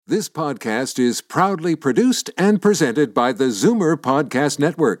This podcast is proudly produced and presented by the Zoomer Podcast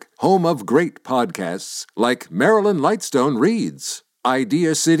Network, home of great podcasts like Marilyn Lightstone Reads,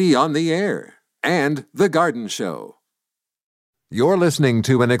 Idea City on the Air, and The Garden Show. You're listening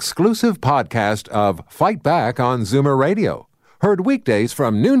to an exclusive podcast of Fight Back on Zoomer Radio, heard weekdays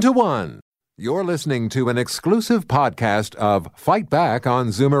from noon to 1. You're listening to an exclusive podcast of Fight Back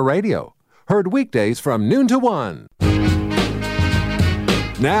on Zoomer Radio, heard weekdays from noon to 1.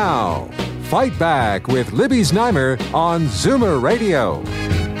 Now, Fight Back with Libby Znaimer on Zoomer Radio.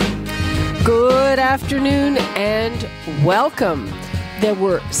 Good afternoon and welcome. There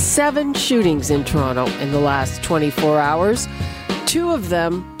were 7 shootings in Toronto in the last 24 hours. 2 of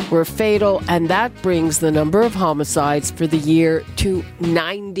them were fatal, and that brings the number of homicides for the year to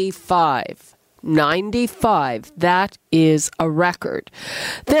 95. 95. That is a record.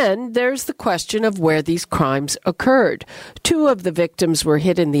 Then there's the question of where these crimes occurred. 2 of the victims were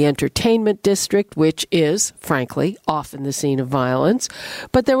hit in the entertainment district, which is, frankly, often the scene of violence.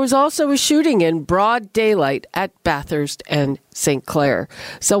 But there was also a shooting in broad daylight at Bathurst and St. Clair.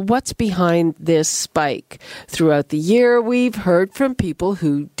 So what's behind this spike? Throughout the year, we've heard from people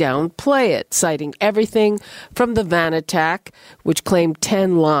who downplay it, citing everything from the van attack, which claimed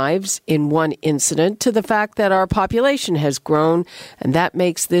 10 lives in one incident, to the fact that our population has grown, and that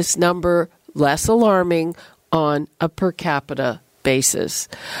makes this number less alarming on a per capita basis.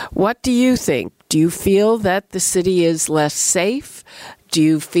 What do you think? Do you feel that the city is less safe? Do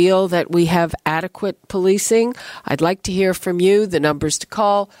you feel that we have adequate policing? I'd like to hear from you. The numbers to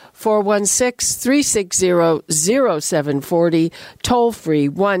call, 416-360-0740, toll free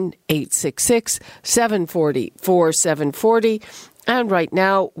 1-866-740-4740. And right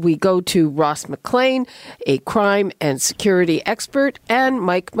now, we go to Ross McLean, a crime and security expert, and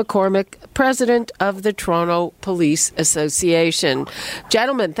Mike McCormick, president of the Toronto Police Association.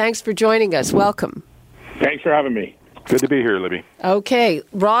 Gentlemen, thanks for joining us. Welcome. Thanks for having me. Good to be here, Libby. Okay.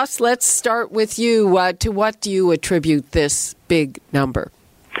 Ross, let's start with you. To what do you attribute this big number?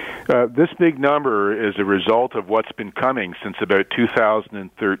 This big number is a result of what's been coming since about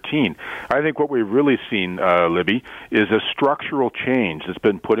 2013. I think what we've really seen, Libby, is a structural change that's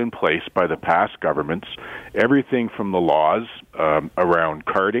been put in place by the past governments. Everything from the laws around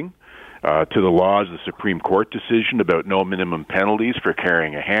carding to the laws, the Supreme Court decision about no minimum penalties for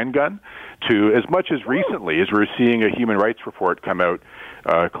carrying a handgun, to as much as recently as we're seeing a human rights report come out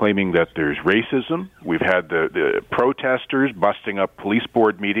claiming that there's racism. We've had the protesters busting up police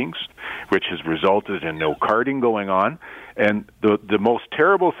board meetings, which has resulted in no carding going on. And the most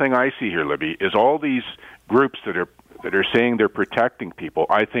terrible thing I see here, Libby, is all these groups that are saying they're protecting people,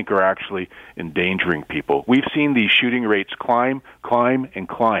 I think are actually endangering people. We've seen these shooting rates climb, and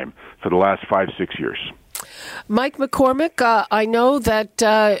climb for the last 5-6 years. Mike McCormick, I know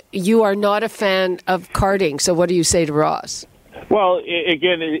that you are not a fan of carding, so what do you say to Ross? Well,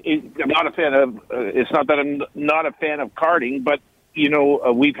 again, I'm not a fan of. It's not that I'm not a fan of carding, but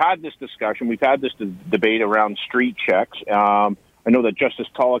we've had this discussion. We've had this debate around street checks. I know that Justice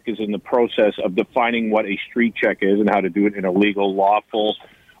Tulloch is in the process of defining what a street check is and how to do it in a legal, lawful,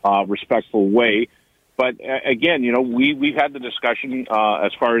 respectful way. But again, we've had the discussion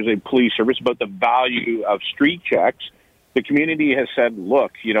as far as a police service about the value of street checks. The community has said,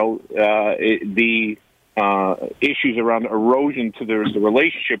 look, the issues around erosion to the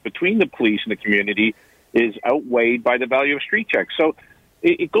relationship between the police and the community is outweighed by the value of street checks. So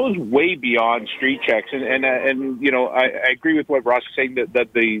it goes way beyond street checks. And I agree with what Ross is saying,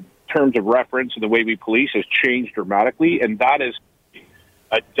 that the terms of reference and the way we police has changed dramatically, and that is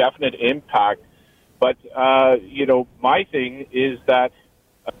a definite impact. But, my thing is that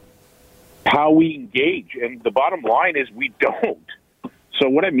how we engage, and the bottom line is we don't. So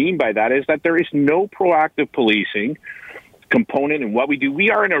what I mean by that is that there is no proactive policing component in what we do.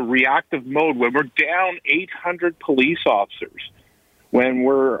 We are in a reactive mode when we're down 800 police officers, when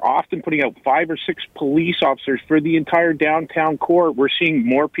we're often putting out 5 or 6 police officers for the entire downtown core. We're seeing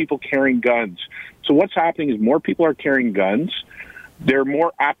more people carrying guns. So what's happening is more people are carrying guns. They're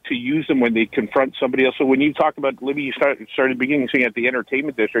more apt to use them when they confront somebody else. So when you talk about, Libby, you started beginning saying at the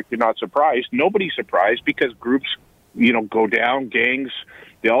entertainment district, you're not surprised. Nobody's surprised because groups go down, gangs,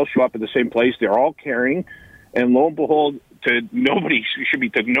 they all show up at the same place, they're all carrying, and lo and behold, to nobody's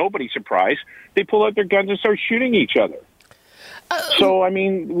surprise, they pull out their guns and start shooting each other. So, I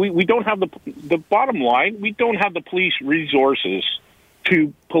mean, we don't have the bottom line, we don't have the police resources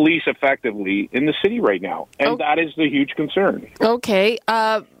to police effectively in the city right now, and that is the huge concern. Okay,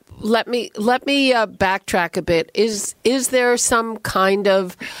 let me backtrack a bit. Is there some kind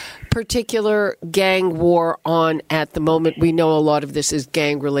of particular gang war on at the moment? We know a lot of this is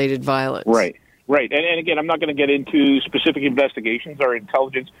gang-related violence. Right. And again, I'm not going to get into specific investigations or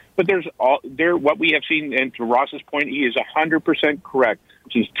intelligence, but what we have seen, and to Ross's point, he is 100% correct.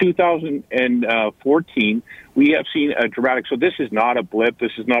 Since 2014, we have seen a dramatic, so this is not a blip,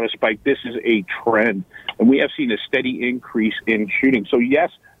 this is not a spike, this is a trend. And we have seen a steady increase in shooting. So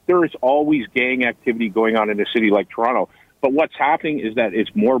yes, there is always gang activity going on in a city like Toronto. But what's happening is that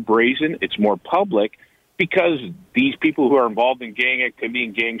it's more brazen, it's more public, because these people who are involved in gang activity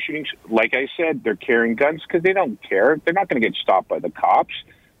and gang shootings, like I said, they're carrying guns because they don't care. They're not going to get stopped by the cops.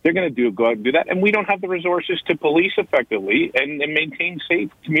 They're going to go out and do that. And we don't have the resources to police effectively and maintain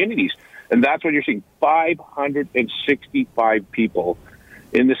safe communities. And that's what you're seeing. 565 people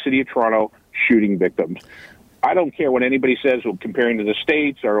in the city of Toronto shooting victims. I don't care what anybody says comparing to the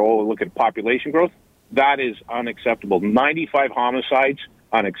States or, look at population growth. That is unacceptable. 95 homicides,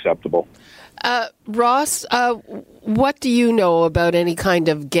 unacceptable. Ross, what do you know about any kind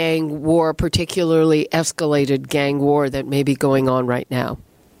of gang war, particularly escalated gang war that may be going on right now?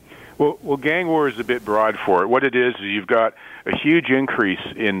 Well, gang war is a bit broad for it. What it is you've got a huge increase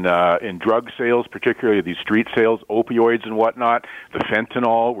in drug sales, particularly these street sales, opioids and whatnot, the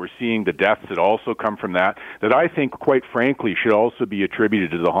fentanyl. We're seeing the deaths that also come from that I think, quite frankly, should also be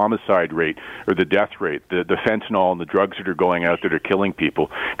attributed to the homicide rate or the death rate, the fentanyl and the drugs that are going out that are killing people.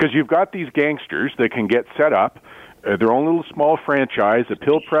 Because you've got these gangsters that can get set up, their own little small franchise, a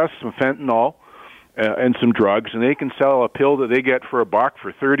pill press, some fentanyl, and some drugs, and they can sell a pill that they get for $1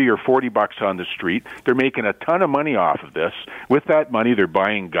 for $30 or $40 on the street. They're making a ton of money off of this. With that money, they're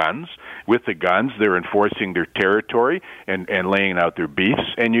buying guns. With the guns, they're enforcing their territory and laying out their beefs,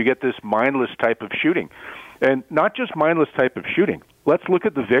 and you get this mindless type of shooting. And not just mindless type of shooting. Let's look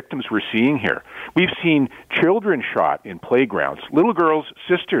at the victims we're seeing here. We've seen children shot in playgrounds, little girls'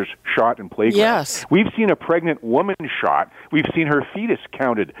 sisters shot in playgrounds. Yes. We've seen a pregnant woman shot. We've seen her fetus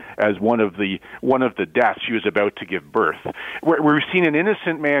counted as one of the deaths. She was about to give birth. We've seen an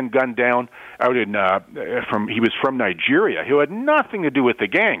innocent man gunned down out in he was from Nigeria, who had nothing to do with the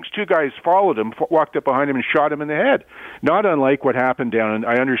gangs. Two guys followed him, walked up behind him, and shot him in the head. Not unlike what happened down in,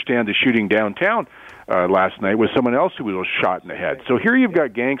 I understand, the shooting downtown last night with someone else who was shot in the head. So here you've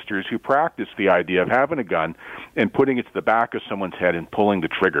got gangsters who practice the idea of having a gun and putting it to the back of someone's head and pulling the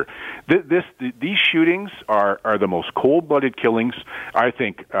trigger. These shootings are the most cold-blooded killings I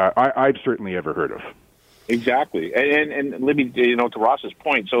think I've certainly ever heard of. Exactly. And Libby, to Ross's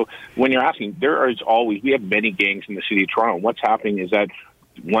point, so when you're asking, we have many gangs in the city of Toronto. What's happening is that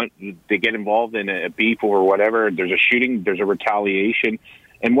they get involved in a beef or whatever, there's a shooting, there's a retaliation.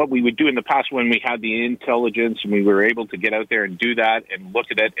 And what we would do in the past when we had the intelligence and we were able to get out there and do that and look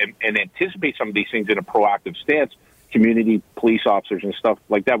at it and anticipate some of these things in a proactive stance, community police officers and stuff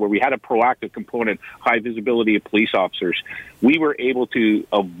like that, where we had a proactive component, high visibility of police officers, we were able to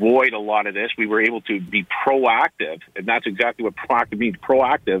avoid a lot of this. We were able to be proactive, and that's exactly what proactive means,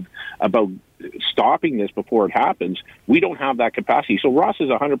 proactive about stopping this before it happens. We don't have that capacity. So Ross is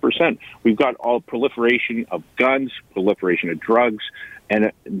 100%. We've got all proliferation of guns, proliferation of drugs,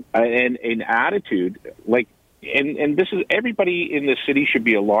 and an attitude like, and this is, everybody in the city should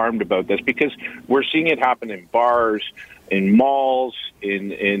be alarmed about this because we're seeing it happen in bars, in malls,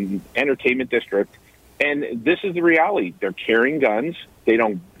 in entertainment districts, and this is the reality. They're carrying guns. They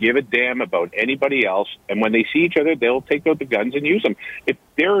don't give a damn about anybody else, and when they see each other, they'll take out the guns and use them. If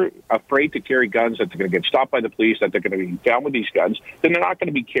they're afraid to carry guns, that they're going to get stopped by the police, that they're going to be found with these guns, then they're not going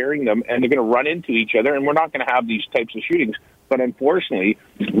to be carrying them, and they're going to run into each other, and we're not going to have these types of shootings. But unfortunately,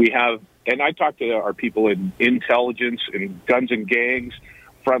 we have, and I talk to our people in intelligence and guns and gangs,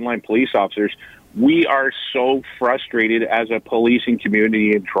 frontline police officers. We are so frustrated as a policing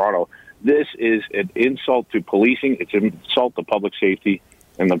community in Toronto. This is an insult to policing. It's an insult to public safety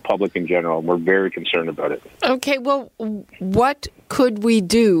and the public in general. And we're very concerned about it. Okay, well, what could we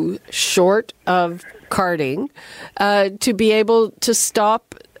do short of carding to be able to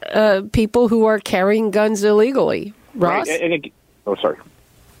stop people who are carrying guns illegally? Ross? Right. Sorry.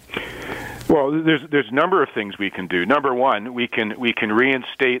 Well, there's a number of things we can do. Number one, we can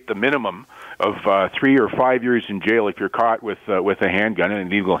reinstate the minimum of 3 or 5 years in jail if you're caught with a handgun, an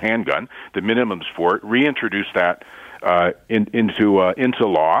illegal handgun. The minimums for it. Reintroduce that into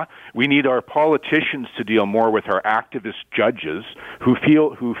law. We need our politicians to deal more with our activist judges who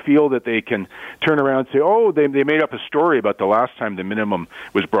feel that they can turn around and say, oh, they made up a story about the last time the minimum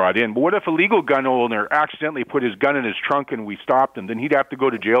was brought in. But what if a legal gun owner accidentally put his gun in his trunk and we stopped him? Then he'd have to go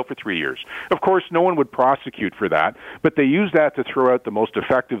to jail for 3 years. Of course, no one would prosecute for that, but they use that to throw out the most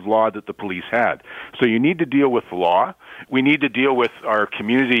effective law that the police had. So you need to deal with the law. we need to deal with our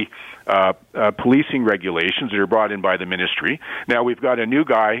community policing regulations that are brought in by the ministry. Now, we've got a new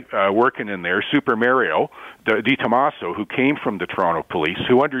guy working in there, Super Mario Di Tommaso, who came from the Toronto Police,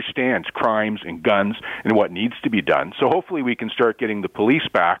 who understands crimes and guns and what needs to be done. So hopefully we can start getting the police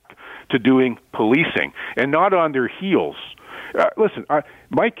back to doing policing and not on their heels. Listen,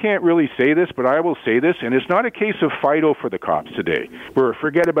 Mike can't really say this, but I will say this, and it's not a case of Fido for the cops today, where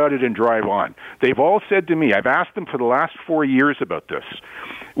forget about it and drive on. They've all said to me, I've asked them for the last 4 years about this,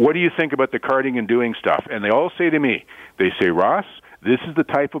 what do you think about the carting and doing stuff? And they all say to me, they say, Ross, this is the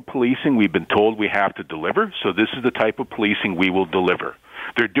type of policing we've been told we have to deliver, so this is the type of policing we will deliver.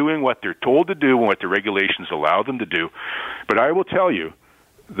 They're doing what they're told to do and what the regulations allow them to do. But I will tell you,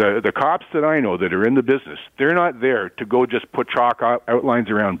 the cops that I know that are in the business, they're not there to go just put chalk outlines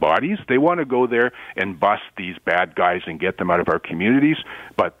around bodies. They want to go there and bust these bad guys and get them out of our communities,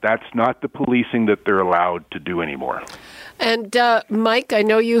 but that's not the policing that they're allowed to do anymore. And Mike, I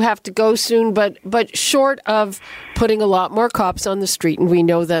know you have to go soon, but short of putting a lot more cops on the street, and we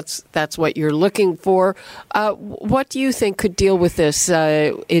know that's what you're looking for, what do you think could deal with this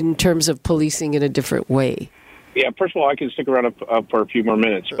in terms of policing in a different way? Yeah, first of all, I can stick around for a few more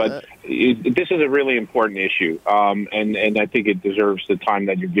minutes, but this is a really important issue, and I think it deserves the time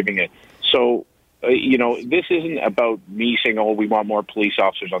that you're giving it. So, this isn't about me saying, oh, we want more police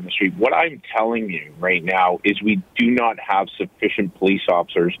officers on the street. What I'm telling you right now is we do not have sufficient police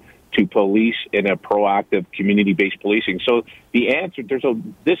officers to police in a proactive community-based policing. So the answer,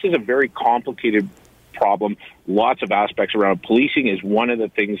 this is a very complicated problem. Lots of aspects around policing is one of the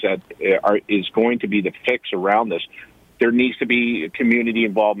things that is going to be the fix around this. There needs to be community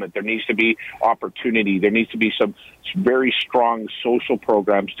involvement. There needs to be opportunity. There needs to be some very strong social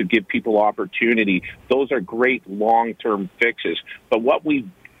programs to give people opportunity. Those are great long-term fixes. But what we've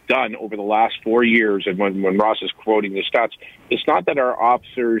done over the last 4 years, and when Ross is quoting the stats, it's not that our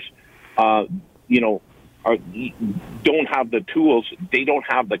officers, don't have the tools, they don't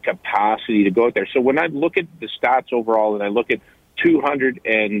have the capacity to go out there. So when I look at the stats overall and I look at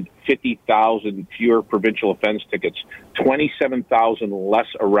 250,000 fewer provincial offense tickets, 27,000 less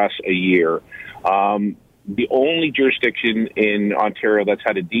arrests a year, the only jurisdiction in Ontario that's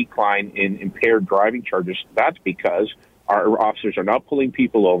had a decline in impaired driving charges, that's because our officers are not pulling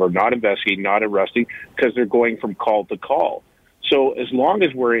people over, not investigating, not arresting, because they're going from call to call. So as long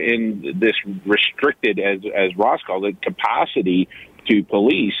as we're in this restricted, as Ross called it, capacity to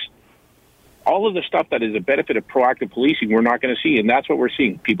police, all of the stuff that is a benefit of proactive policing, we're not going to see. And that's what we're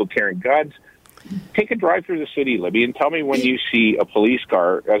seeing. People carrying guns. Take a drive through the city, Libby, and tell me when you see a police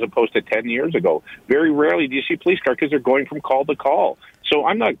car as opposed to 10 years ago. Very rarely do you see a police car because they're going from call to call. So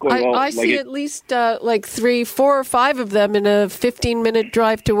I'm not going... I see at least 3, 4, or 5 of them in a 15-minute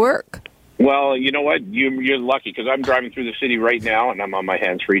drive to work. Well, you know what? You're lucky because I'm driving through the city right now, and I'm on my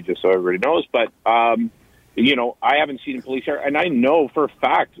hands-free just so everybody knows. But, I haven't seen a police car, and I know for a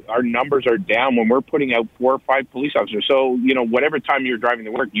fact our numbers are down when we're putting out 4 or 5 police officers. So, whatever time you're driving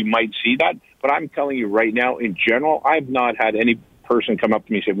to work, you might see that. But I'm telling you right now, in general, I've not had any person come up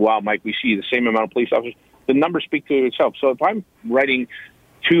to me and say, wow, Mike, we see the same amount of police officers. The numbers speak to itself. So if I'm writing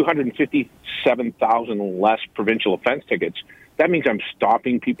 257,000 less provincial offense tickets, that means I'm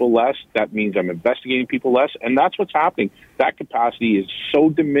stopping people less. That means I'm investigating people less. And that's what's happening. That capacity is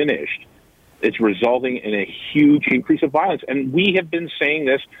so diminished. It's resulting in a huge increase of violence. And we have been saying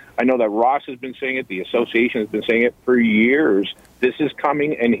this. I know that Ross has been saying it. The association has been saying it for years. This is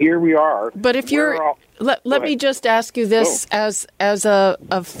coming, and here we are. But if you're... Let me just ask you this as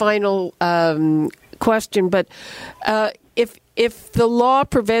a final question. But if the law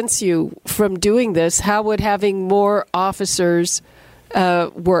prevents you from doing this, how would having more officers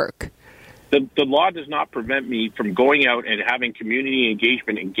work? The law does not prevent me from going out and having community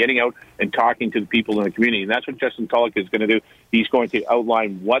engagement and getting out and talking to the people in the community. And that's what Justin Tulloch is going to do. He's going to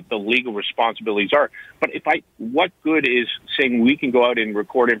outline what the legal responsibilities are. But what good is saying we can go out and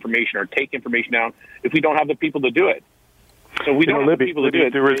record information or take information down if we don't have the people to do it? So we don't have the people to do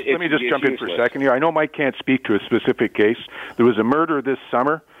it. Let me just jump in for a second here. I know Mike can't speak to a specific case. There was a murder this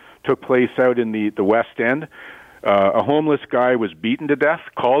summer, took place out in the West End. A homeless guy was beaten to death.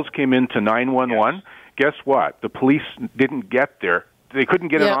 Calls came in to 911. Yes. Guess what? The police didn't get there. They couldn't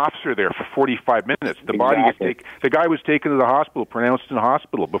get an officer there for 45 minutes. The guy was taken to the hospital, pronounced in the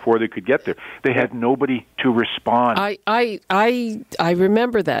hospital before they could get there. They had nobody to respond. I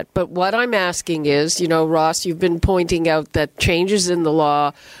remember that. But what I'm asking is, Ross, you've been pointing out that changes in the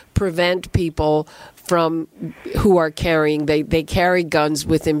law prevent people from who are carrying, they carry guns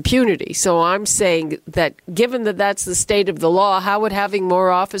with impunity. So I'm saying that given that that's the state of the law, how would having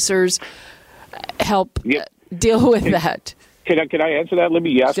more officers help deal with that? Can I answer that,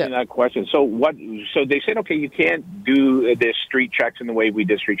 Libby? You asked Sure. me that question. So they said, okay, you can't do this street checks in the way we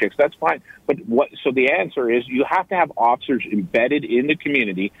did street checks. That's fine. But so the answer is you have to have officers embedded in the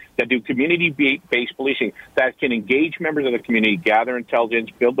community that do community-based policing that can engage members of the community, gather intelligence,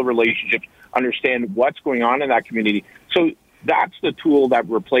 build the relationships, understand what's going on in that community. So that's the tool that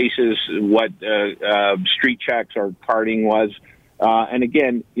replaces what street checks or carding was. And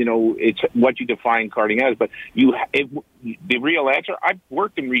again, it's what you define carding as. But the real answer, I've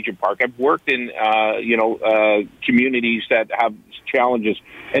worked in Regent Park. I've worked in, communities that have challenges.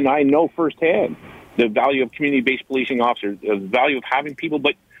 And I know firsthand the value of community-based policing officers, the value of having people.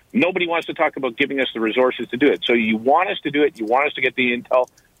 But nobody wants to talk about giving us the resources to do it. So you want us to do it. You want us to get the intel,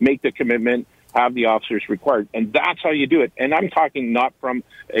 make the commitment, have the officers required. And that's how you do it. And I'm talking not from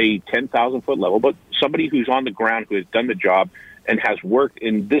a 10,000-foot level, but somebody who's on the ground, who has done the job, and has worked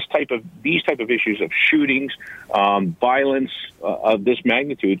in these type of issues of shootings, violence of this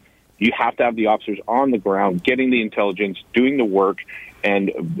magnitude. You have to have the officers on the ground, getting the intelligence, doing the work,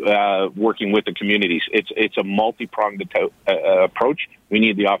 and working with the communities. It's a multi-pronged approach. We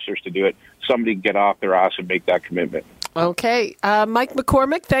need the officers to do it. Somebody get off their ass and make that commitment. Okay. Mike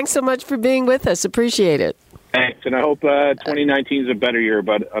McCormick, thanks so much for being with us. Appreciate it. Thanks, and I hope 2019 is a better year,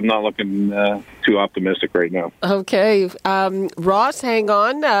 but I'm not looking too optimistic right now. Okay. Ross, hang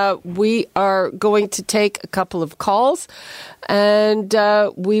on. We are going to take a couple of calls, and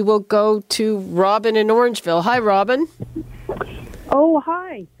we will go to Robin in Orangeville. Hi, Robin. Oh,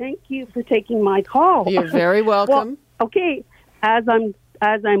 hi. Thank you for taking my call. You're very welcome. Well, okay, as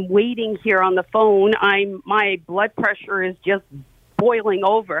I'm waiting here on the phone, my blood pressure is just boiling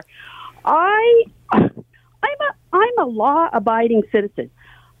over. I'm a law-abiding citizen.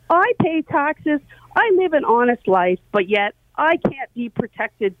 I pay taxes. I live an honest life, but yet I can't be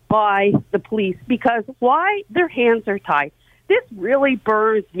protected by the police because why? Their hands are tied. This really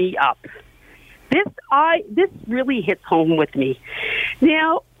burns me up. This really hits home with me.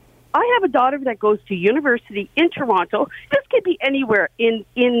 Now, I have a daughter that goes to university in Toronto. This could be anywhere in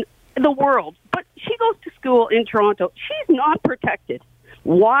the world, but she goes to school in Toronto. She's not protected.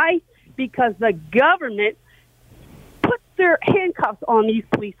 Why? Because the government puts their handcuffs on these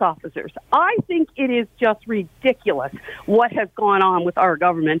police officers. I think it is just ridiculous what has gone on with our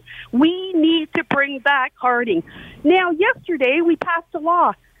government. We need to bring back carding. Now, yesterday we passed a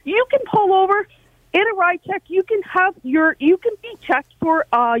law. You can pull over in a ride check. You can be checked for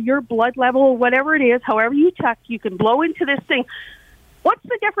your blood level or whatever it is. However you check, you can blow into this thing. What's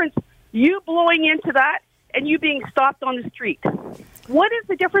the difference? You blowing into that and you being stopped on the street. What is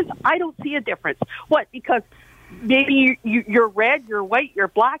the difference? I don't see a difference. What? Because maybe you're red, you're white, you're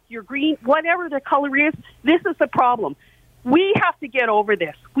black, you're green, whatever the color is, this is the problem. We have to get over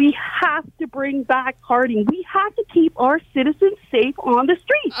this. We have to bring back carding. We have to keep our citizens safe on the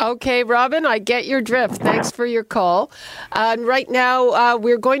street. Okay, Robin, I get your drift. Thanks for your call. Right now,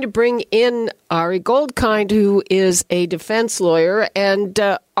 we're going to bring in Ari Goldkind, who is a defense lawyer. And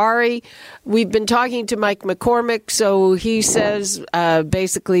Ari, we've been talking to Mike McCormick, so he says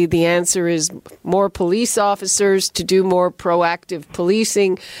basically the answer is more police officers to do more proactive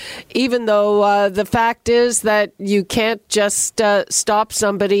policing, even though the fact is that you can't just stop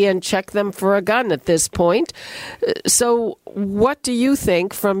somebody and check them for a gun at this point. So what do you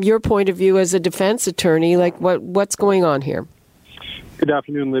think from your point of view as a defense attorney? Like what's going on here? Good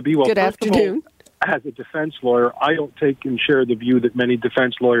afternoon, Libby. Well, Good afternoon. As a defense lawyer, I don't take and share the view that many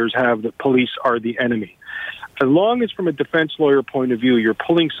defense lawyers have that police are the enemy. As long as from a defense lawyer point of view, you're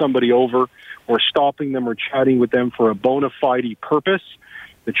pulling somebody over or stopping them or chatting with them for a bona fide purpose,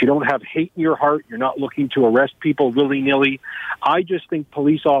 that you don't have hate in your heart, you're not looking to arrest people willy-nilly. I just think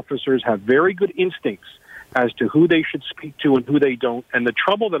police officers have very good instincts as to who they should speak to and who they don't. And the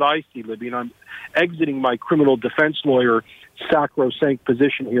trouble that I see, Libby, and I'm exiting my criminal defense lawyer sacrosanct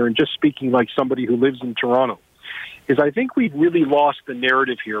position here and just speaking like somebody who lives in Toronto, is I think we've really lost the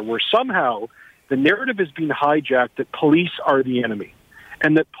narrative here where somehow the narrative has been hijacked that police are the enemy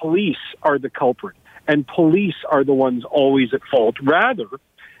and that police are the culprit and police are the ones always at fault, rather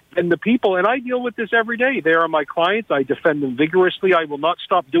than the people. And I deal with this every day. They are my clients. I defend them vigorously. I will not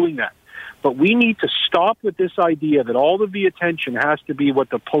stop doing that. But we need to stop with this idea that all of the attention has to be what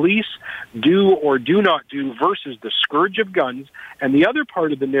the police do or do not do versus the scourge of guns. And the other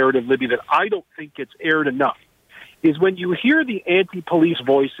part of the narrative, Libby, that I don't think gets aired enough is when you hear the anti-police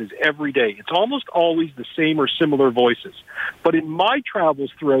voices every day, it's almost always the same or similar voices. But in my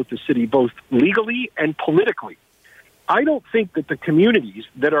travels throughout the city, both legally and politically, I don't think that the communities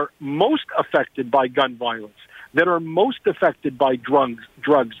that are most affected by gun violence, that are most affected by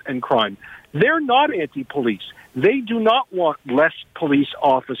drugs and crime, They're not anti-police. They do not want less police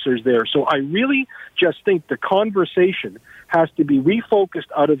officers there. So I really just think the conversation has to be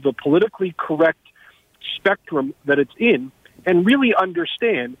refocused out of the politically correct spectrum that it's in, and really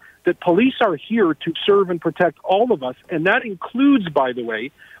understand that police are here to serve and protect all of us, and that includes, by the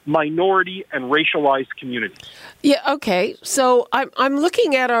way, minority and racialized communities. Yeah, okay. So I'm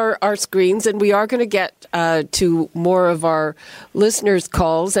looking at our screens, and we are going to get to more of our listeners'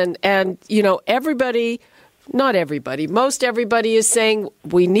 calls, and you know, not everybody, most everybody is saying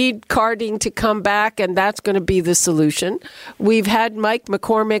we need carding to come back, and that's going to be the solution. We've had Mike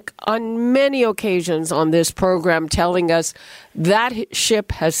McCormick on many occasions on this program telling us that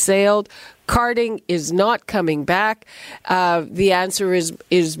ship has sailed. Carding is not coming back. The answer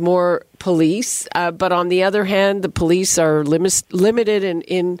is more police, but on the other hand, the police are limited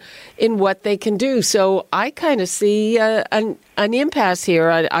in what they can do. So I kind of see an impasse here.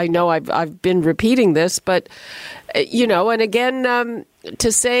 I know I've been repeating this, but you know, and again,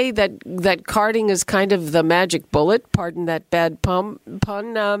 to say that carding is kind of the magic bullet, pardon that bad pun,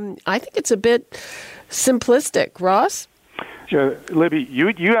 I think it's a bit simplistic. Ross? Yeah, Libby,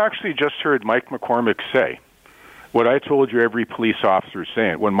 you actually just heard Mike McCormick say what I told you every police officer is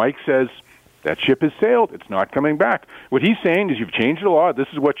saying. When Mike says that ship has sailed, it's not coming back, what he's saying is you've changed the law, this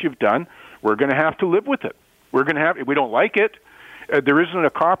is what you've done, we're going to have to live with it. We're going to have, if we don't like it, there isn't a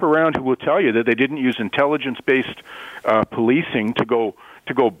cop around who will tell you that they didn't use intelligence-based policing to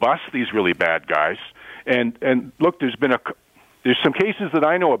go bust these really bad guys. And look, there's some cases that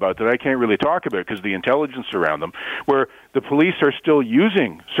I know about that I can't really talk about because of the intelligence around them, where the police are still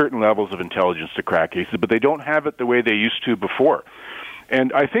using certain levels of intelligence to crack cases, but they don't have it the way they used to before.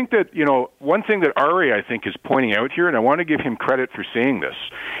 And I think that, you know, one thing that Ari, I think, is pointing out here, and I want to give him credit for saying this,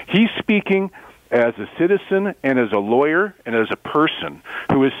 he's speaking as a citizen and as a lawyer and as a person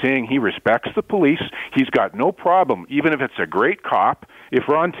who is saying he respects the police. He's got no problem, even if it's a great cop. If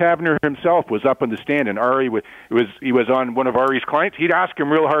Ron Tavener himself was up on the stand and Ari he was on one of Ari's clients, he'd ask him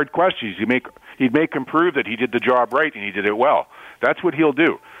real hard questions. He'd make him prove that he did the job right and he did it well. That's what he'll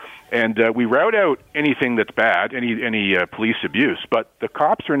do. And we rout out anything that's bad, any police abuse, but the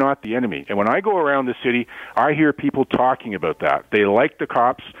cops are not the enemy. And when I go around the city, I hear people talking about that. They like the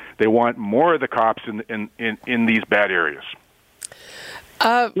cops. They want more of the cops in these bad areas.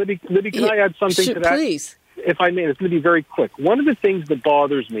 Libby, can I add something to that? Please. If I may, it's going to be very quick. One of the things that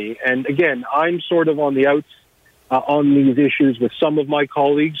bothers me, and again, I'm sort of on the outs on these issues with some of my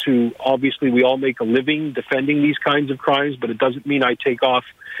colleagues who obviously we all make a living defending these kinds of crimes, but it doesn't mean I take off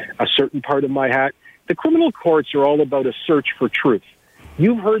a certain part of my hat. The criminal courts are all about a search for truth.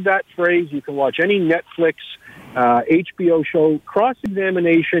 You've heard that phrase. You can watch any Netflix, HBO show.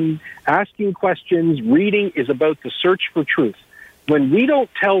 Cross-examination, asking questions, reading is about the search for truth. When we don't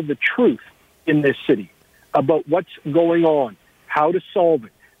tell the truth in this city about what's going on, how to solve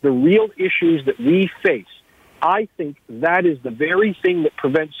it, the real issues that we face, I think that is the very thing that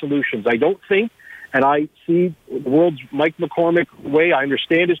prevents solutions. I don't think, and I see the world's Mike McCormick way, I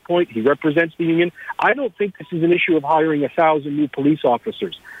understand his point, he represents the union. I don't think this is an issue of hiring 1,000 new police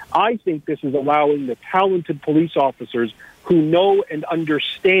officers. I think this is allowing the talented police officers who know and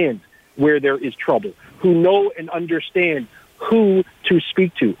understand where there is trouble, who know and understand who to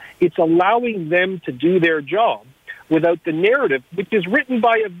speak to. It's allowing them to do their job without the narrative, which is written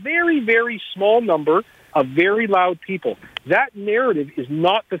by a very, very small number of very loud people. That narrative is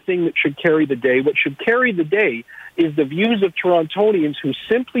not the thing that should carry the day. What should carry the day is the views of Torontonians who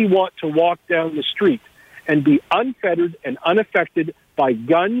simply want to walk down the street and be unfettered and unaffected by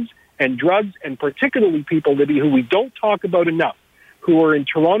guns and drugs, and particularly people, Libby, who we don't talk about enough, who are in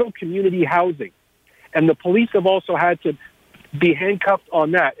Toronto community housing. And the police have also had to be handcuffed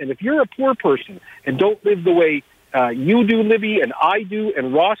on that. And if you're a poor person and don't live the way you do, Libby, and I do,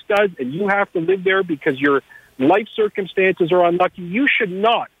 and Ross does, and you have to live there because your life circumstances are unlucky, you should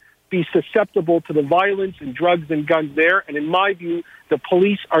not be susceptible to the violence and drugs and guns there. And in my view, the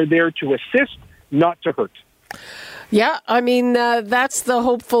police are there to assist, not to hurt. Yeah, I mean, that's the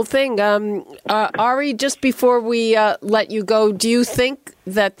hopeful thing. Ari, just before we let you go, do you think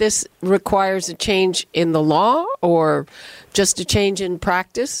that this requires a change in the law or just a change in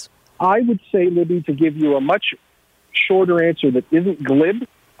practice? I would say, Libby, to give you a much shorter answer that isn't glib,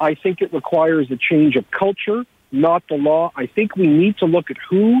 I think it requires a change of culture, not the law. I think we need to look at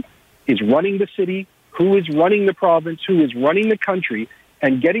who is running the city, who is running the province, who is running the country,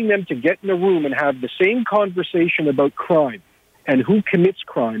 and getting them to get in a room and have the same conversation about crime and who commits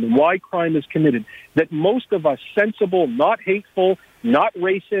crime and why crime is committed, that most of us sensible, not hateful, not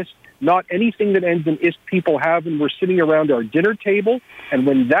racist, not anything that ends in ist people have, and we're sitting around our dinner table. And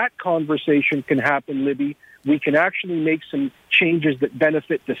when that conversation can happen, Libby, we can actually make some changes that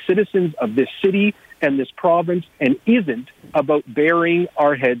benefit the citizens of this city and this province, and isn't about burying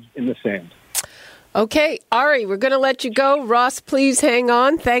our heads in the sand. Okay, Ari, we're going to let you go. Ross, please hang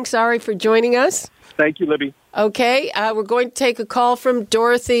on. Thanks, Ari, for joining us. Thank you, Libby. Okay, we're going to take a call from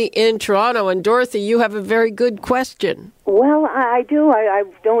Dorothy in Toronto. And Dorothy, you have a very good question. Well, I do. I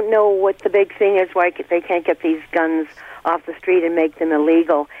don't know what the big thing is, why they can't get these guns off the street and make them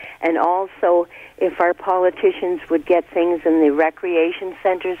illegal. And also, if our politicians would get things in the recreation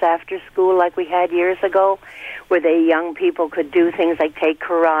centers after school like we had years ago, where the young people could do things like take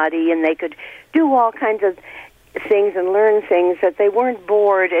karate, and they could do all kinds of things and learn things, that they weren't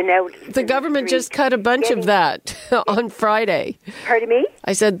bored and out. The government just cut a bunch of that on Friday. Pardon me?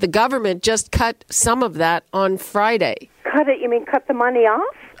 I said the government just cut some of that on Friday. Cut it? You mean cut the money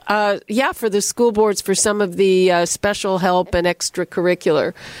off? Yeah, for the school boards, for some of the special help and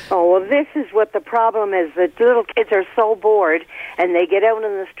extracurricular. Oh, well, this is what the problem is. The little kids are so bored, and they get out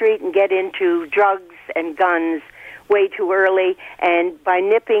in the street and get into drugs and guns way too early, and by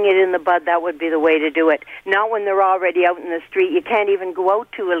nipping it in the bud, that would be the way to do it. Not when they're already out in the street. You can't even go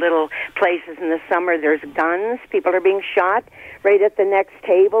out to a little places in the summer. There's guns. People are being shot right at the next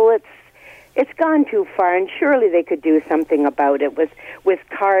table. It's gone too far, and surely they could do something about it with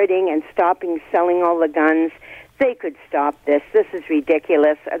carding and stopping selling all the guns. They could stop this. This is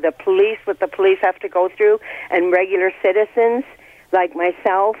ridiculous. The police, what the police have to go through, and regular citizens like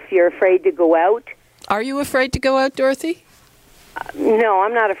myself, you're afraid to go out. Are you afraid to go out, Dorothy? No,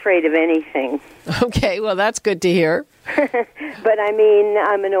 I'm not afraid of anything. Okay, well, that's good to hear. But I mean,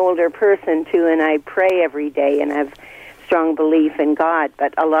 I'm an older person, too, and I pray every day, and have strong belief in God,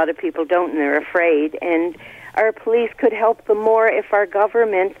 but a lot of people don't, and they're afraid. And our police could help them more if our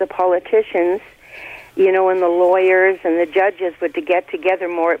government, the politicians, and the lawyers and the judges would to get together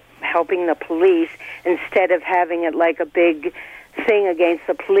more, helping the police, instead of having it like a big thing against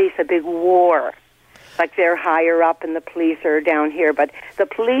the police, a big war. Like they're higher up and the police are down here. But the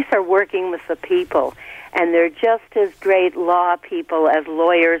police are working with the people, and they're just as great law people as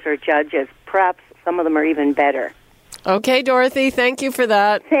lawyers or judges. Perhaps some of them are even better. Okay, Dorothy, thank you for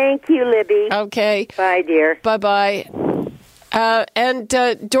that. Thank you, Libby. Okay. Bye, dear. Bye-bye. And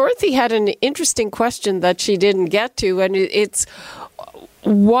Dorothy had an interesting question that she didn't get to, and it's,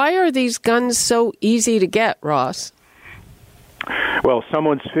 why are these guns so easy to get, Ross? Well,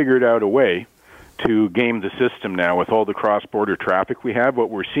 someone's figured out a way to game the system now with all the cross-border traffic we have. What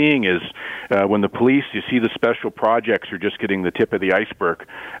we're seeing is when the police, you see the special projects are just getting the tip of the iceberg,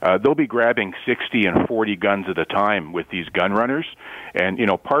 they'll be grabbing 60 and 40 guns at a time with these gun runners. And,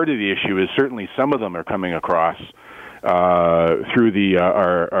 part of the issue is certainly some of them are coming across through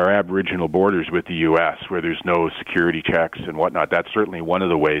our Aboriginal borders with the U.S., where there's no security checks and whatnot. That's certainly one of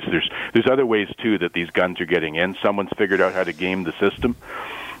the ways. There's other ways, too, that these guns are getting in. Someone's figured out how to game the system.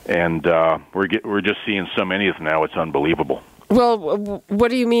 And we're just seeing so many of them now, it's unbelievable. Well,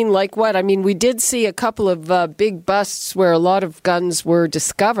 what do you mean, like what? I mean, we did see a couple of big busts where a lot of guns were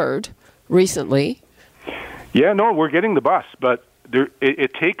discovered recently. Yeah, no, we're getting the bust, but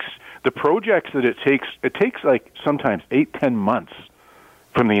it takes, the projects that it takes like sometimes 8-10 months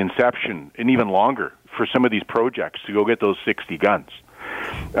from the inception, and even longer, for some of these projects to go get those 60 guns.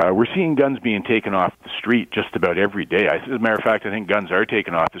 We're seeing guns being taken off the street just about every day. As a matter of fact, I think guns are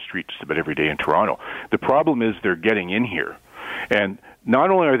taken off the street just about every day in Toronto. The problem is they're getting in here. And not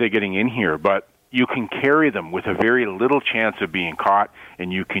only are they getting in here, but you can carry them with a very little chance of being caught,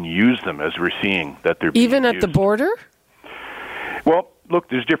 and you can use them, as we're seeing that they're being even at used. The border? Well, look,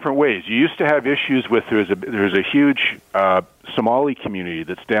 there's different ways. You used to have issues with, there's a huge Somali community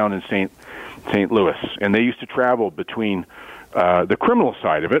that's down in St. Louis, and they used to travel between the criminal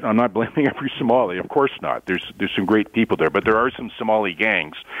side of it. I'm not blaming every Somali, of course not. There's some great people there, but there are some Somali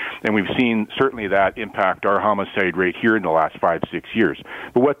gangs, and we've seen certainly that impact our homicide rate here in the last 5-6 years.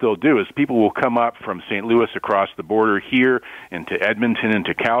 But what they'll do is people will come up from St. Louis across the border here into Edmonton,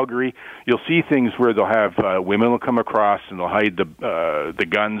 into Calgary. You'll see things where they'll have women will come across and they'll hide the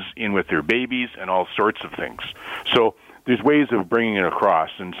guns in with their babies and all sorts of things. So there's ways of bringing it across,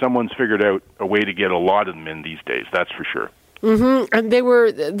 and someone's figured out a way to get a lot of them in these days, that's for sure. Mm-hmm. And they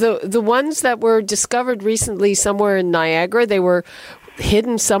were the ones that were discovered recently somewhere in Niagara. They were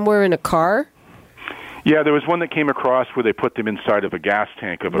hidden somewhere in a car. Yeah, there was one that came across where they put them inside of a gas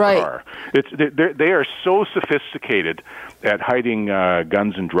tank of a car. They are so sophisticated at hiding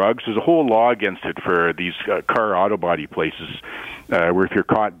guns and drugs. There's a whole law against it for these car auto body places, where if you're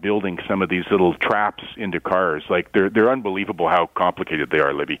caught building some of these little traps into cars, like they're unbelievable how complicated they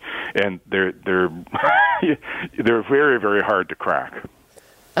are, Libby, and they're they're very, very hard to crack.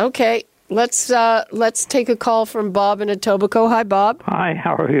 Okay. Let's take a call from Bob in Etobicoke. Hi, Bob. Hi,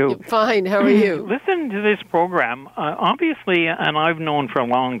 how are you? Fine, how are you? Listen to this program. Obviously, and I've known for a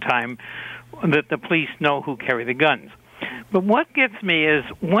long time that the police know who carry the guns. But what gets me is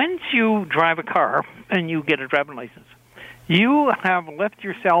once you drive a car and you get a driving license, you have left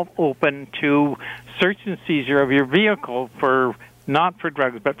yourself open to search and seizure of your vehicle for not for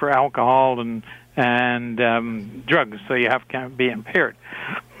drugs, but for alcohol and drugs, so you can't be impaired.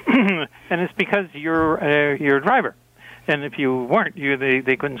 And it's because you're a driver, and if you weren't,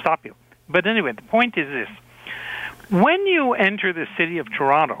 they couldn't stop you. But anyway, the point is this: when you enter the city of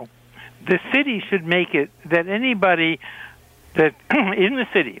Toronto, the city should make it that anybody that in the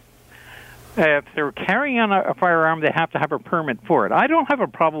city, if they're carrying on a firearm, they have to have a permit for it. I don't have a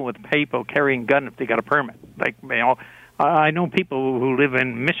problem with people carrying a gun if they got a permit. Like, you know, I know people who live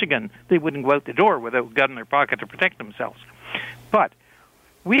in Michigan; they wouldn't go out the door without a gun in their pocket to protect themselves. But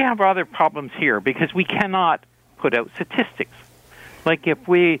we have other problems here because we cannot put out statistics. Like if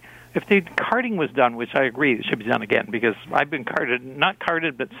the carding was done, which I agree it should be done again, because I've been not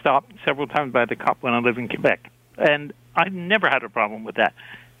carded, but stopped several times by the cop when I live in Quebec. And I've never had a problem with that.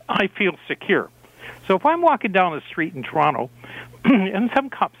 I feel secure. So if I'm walking down the street in Toronto and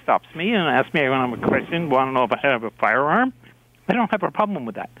some cop stops me and asks me when I'm a question, want to know if I have a firearm, I don't have a problem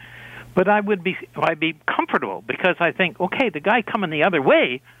with that. But I'd be comfortable because I think, okay, the guy coming the other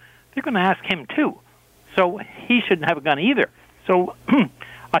way, they're going to ask him too. So he shouldn't have a gun either. So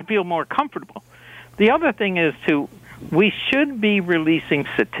I feel more comfortable. The other thing is we should be releasing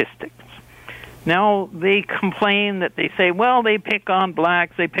statistics. Now, they complain that they say, well, they pick on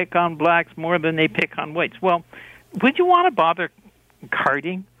blacks more than they pick on whites. Well, would you want to bother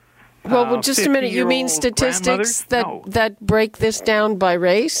carding? Well, just a minute. You mean statistics that break this down by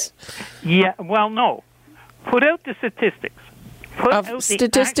race? Yeah. Well, no. Put out the statistics.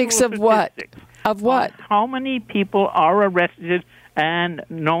 Statistics of what? Of what? How many people are arrested and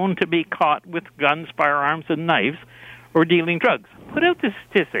known to be caught with guns, firearms, and knives, or dealing drugs? Put out the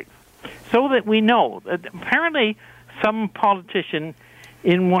statistics so that we know. Apparently, some politician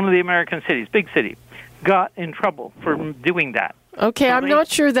in one of the American cities, big city, got in trouble for doing that. Okay, so I'm not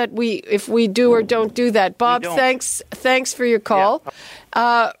sure that if we do or don't do that. Bob, thanks for your call.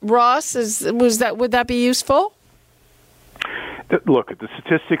 Yeah. Ross, would that be useful? Look, the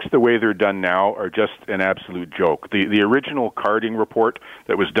statistics, the way they're done now, are just an absolute joke. The original carding report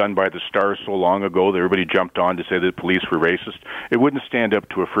that was done by the Star so long ago that everybody jumped on to say that police were racist, it wouldn't stand up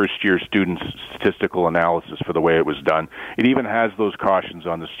to a first-year student's statistical analysis for the way it was done. It even has those cautions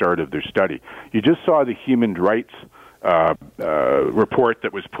on the start of their study. You just saw the human rights report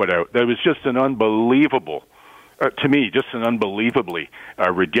that was put out. That was just an unbelievable, to me, just an unbelievably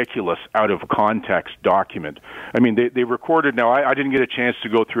ridiculous, out-of-context document. I mean, they recorded, now I didn't get a chance to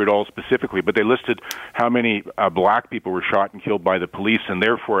go through it all specifically, but they listed how many black people were shot and killed by the police, and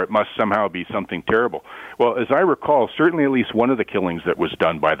therefore it must somehow be something terrible. Well, as I recall, certainly at least one of the killings that was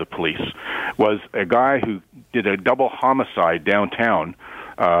done by the police was a guy who did a double homicide downtown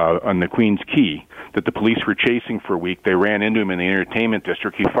on the Queen's Quay that the police were chasing for a week. They ran into him in the entertainment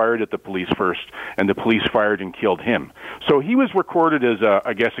district. He fired at the police first, and the police fired and killed him. So he was recorded as,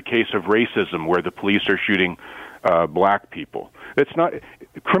 a case of racism where the police are shooting black people. It's not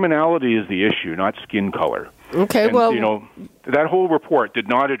criminality is the issue, not skin color. Okay, and, well, that whole report did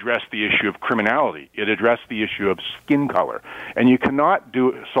not address the issue of criminality. It addressed the issue of skin color, and you cannot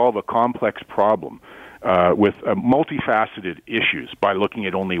solve a complex problem with multifaceted issues by looking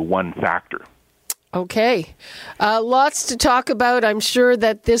at only one factor. Okay. Lots to talk about. I'm sure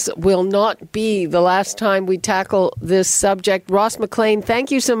that this will not be the last time we tackle this subject. Ross McLean, thank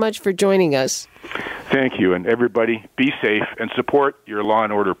you so much for joining us. Thank you. And everybody, be safe and support your law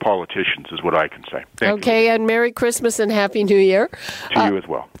and order politicians is what I can say. Thank you. And Merry Christmas and Happy New Year. To you as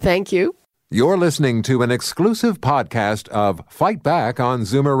well. Thank you. You're listening to an exclusive podcast of Fight Back on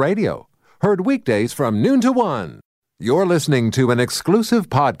Zoomer Radio. Heard weekdays from noon to 1. You're listening to an exclusive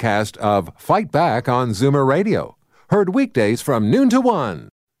podcast of Fight Back on Zoomer Radio. Heard weekdays from noon to 1.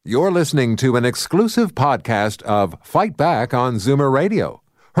 You're listening to an exclusive podcast of Fight Back on Zoomer Radio.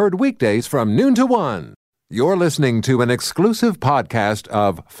 Heard weekdays from noon to 1. You're listening to an exclusive podcast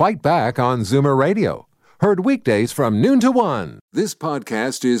of Fight Back on Zoomer Radio. Heard weekdays from noon to 1. This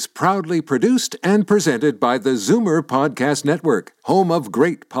podcast is proudly produced and presented by the Zoomer Podcast Network, home of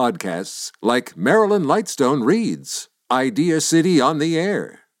great podcasts like Marilyn Lightstone Reads, Idea City on the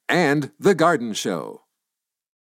Air, and The Garden Show.